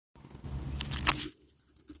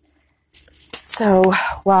So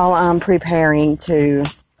while I'm preparing to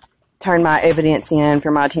turn my evidence in for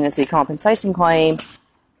my Tennessee compensation claim,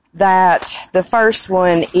 that the first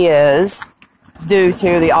one is due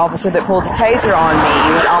to the officer that pulled the taser on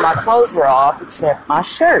me when all my clothes were off except my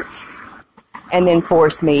shirt, and then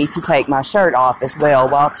forced me to take my shirt off as well,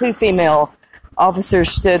 while two female officers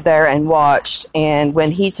stood there and watched. And when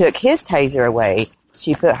he took his taser away,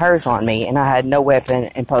 she put hers on me, and I had no weapon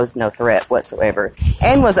and posed no threat whatsoever,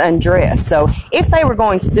 and was undressed. So if they were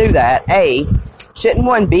going to do that, A, shouldn't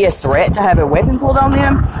one be a threat to have a weapon pulled on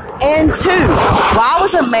them? And two, why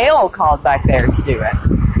was a male called back there to do it?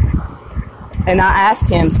 And I asked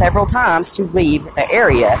him several times to leave the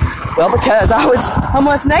area. Well, because I was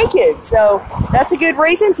almost naked, so that's a good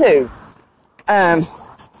reason to. I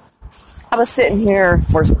was sitting here,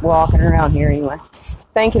 or walking around here anyway,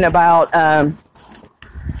 thinking about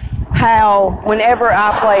how whenever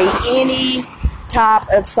I play any type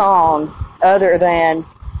of song other than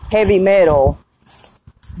heavy metal,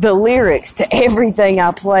 the lyrics to everything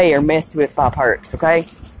I play are messed with by perks, okay?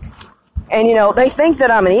 And, you know, they think that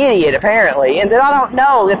I'm an idiot, apparently, and that I don't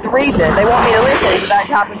know that the reason they want me to listen to that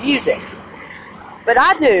type of music. But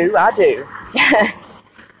I do.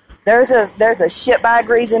 There's a shitbag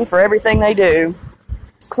reason for everything they do,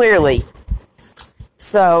 clearly.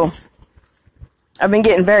 So I've been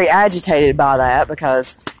getting very agitated by that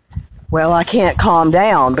because, well, I can't calm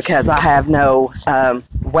down because I have no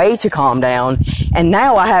way to calm down. And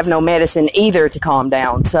now I have no medicine either to calm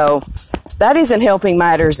down. So that isn't helping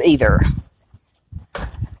matters either.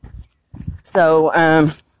 So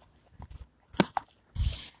I'm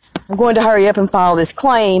going to hurry up and file this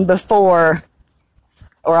claim before,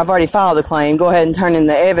 or I've already filed the claim, go ahead and turn in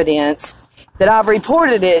the evidence that I've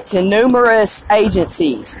reported it to numerous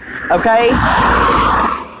agencies, okay?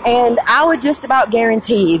 And I would just about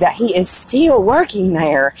guarantee that he is still working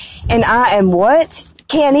there, and I am what?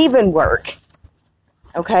 Can't even work,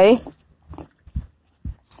 okay?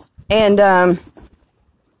 And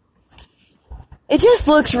it just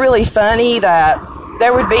looks really funny that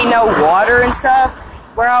there would be no water and stuff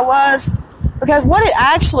where I was, because what it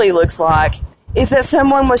actually looks like is that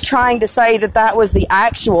someone was trying to say that that was the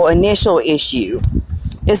actual initial issue,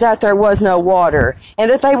 is that there was no water, and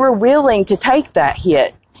that they were willing to take that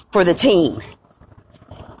hit for the team.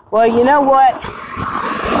 Well, you know what?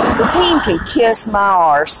 The team can kiss my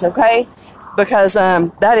arse, okay? Because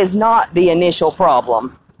that is not the initial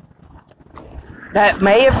problem. That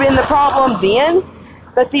may have been the problem then,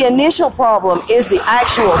 but the initial problem is the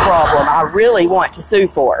actual problem I really want to sue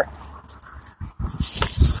for.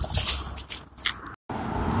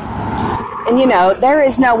 And, you know, there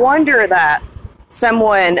is no wonder that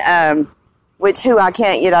someone, who I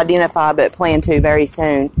can't yet identify but plan to very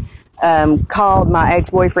soon, called my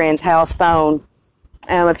ex-boyfriend's house phone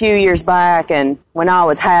a few years back, and when I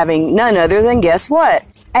was having none other than, guess what?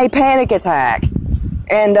 A panic attack.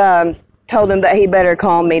 And told him that he better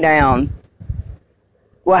calm me down.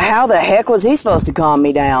 Well, how the heck was he supposed to calm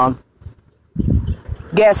me down?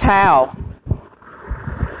 Guess how?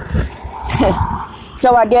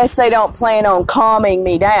 So I guess they don't plan on calming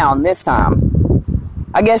me down this time.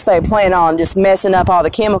 I guess they plan on just messing up all the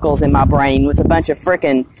chemicals in my brain with a bunch of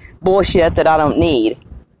frickin' bullshit that I don't need.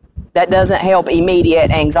 That doesn't help immediate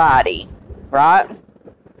anxiety, right?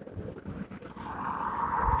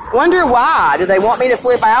 Wonder why? Do they want me to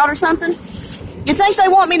flip out or something? You think they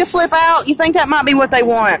want me to flip out? You think that might be what they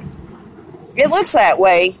want? It looks that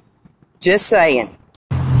way. Just saying.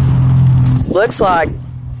 Looks like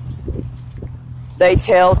they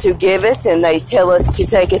tell to giveth and they tell us to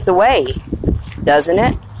taketh away, doesn't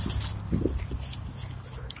it?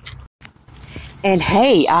 And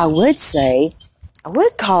hey, I would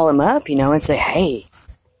call him up, and say, hey,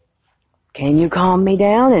 can you calm me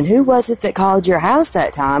down? And who was it that called your house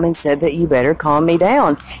that time and said that you better calm me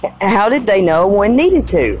down? How did they know one needed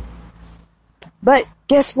to? But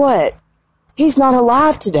guess what? He's not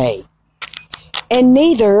alive today. And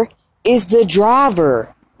neither is the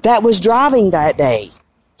driver that was driving that day.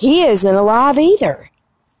 He isn't alive either.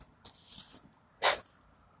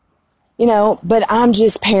 But I'm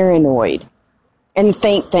just paranoid and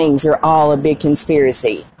think things are all a big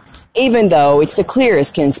conspiracy, even though it's the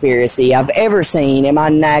clearest conspiracy I've ever seen in my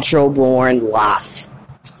natural-born life.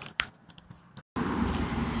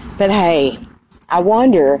 But hey, I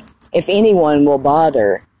wonder if anyone will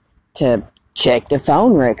bother to check the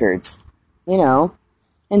phone records,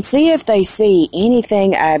 and see if they see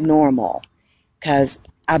anything abnormal, because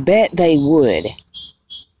I bet they would.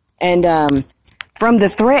 And from the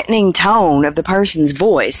threatening tone of the person's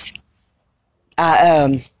voice,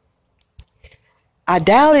 I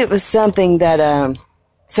doubt it was something that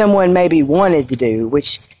someone maybe wanted to do,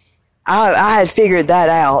 which I had figured that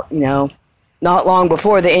out, not long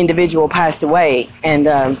before the individual passed away, and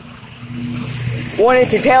wanted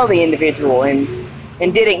to tell the individual and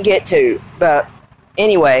didn't get to. But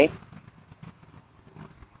anyway,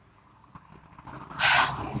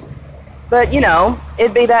 but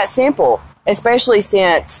it'd be that simple, especially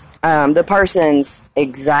since the person's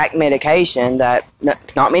exact medication that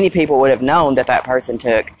not many people would have known that person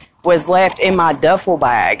took was left in my duffel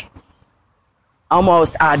bag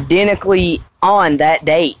almost identically on that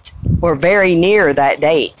date, or very near that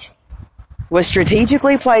date, was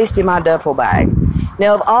strategically placed in my duffel bag.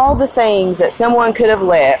 Now, of all the things that someone could have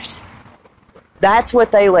left, that's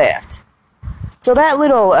what they left. So that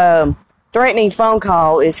little threatening phone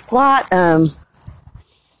call is quite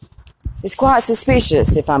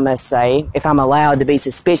suspicious, if I must say, if I'm allowed to be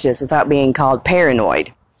suspicious without being called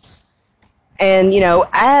paranoid. And,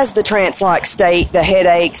 as the trance-like state, the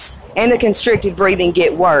headaches, and the constricted breathing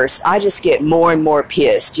get worse, I just get more and more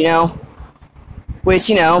pissed,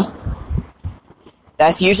 Which,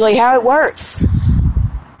 that's usually how it works.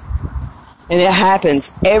 And it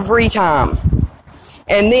happens every time.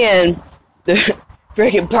 And then the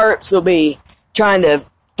freaking perps will be trying to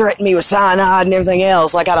threaten me with cyanide and everything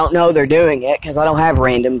else, like I don't know they're doing it, because I don't have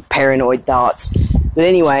random paranoid thoughts. But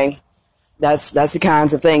anyway, that's the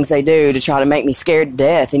kinds of things they do to try to make me scared to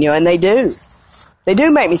death. And, and they do. They do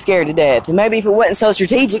make me scared to death. And maybe if it wasn't so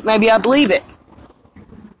strategic, maybe I'd believe it.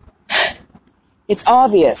 It's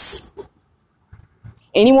obvious.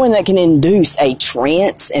 Anyone that can induce a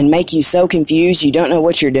trance and make you so confused you don't know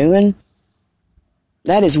what you're doing,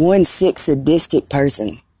 that is one sick, sadistic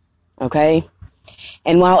person. Okay?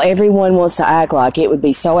 And while everyone wants to act like it would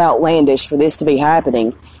be so outlandish for this to be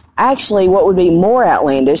happening, actually what would be more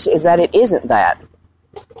outlandish is that it isn't that.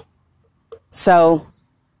 So,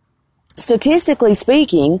 statistically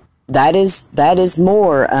speaking, that is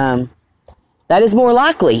more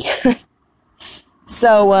likely.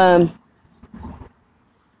 So,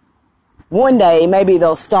 one day, maybe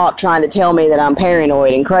they'll stop trying to tell me that I'm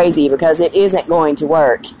paranoid and crazy, because it isn't going to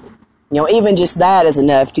work. Even just that is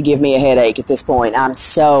enough to give me a headache at this point. I'm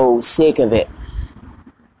so sick of it.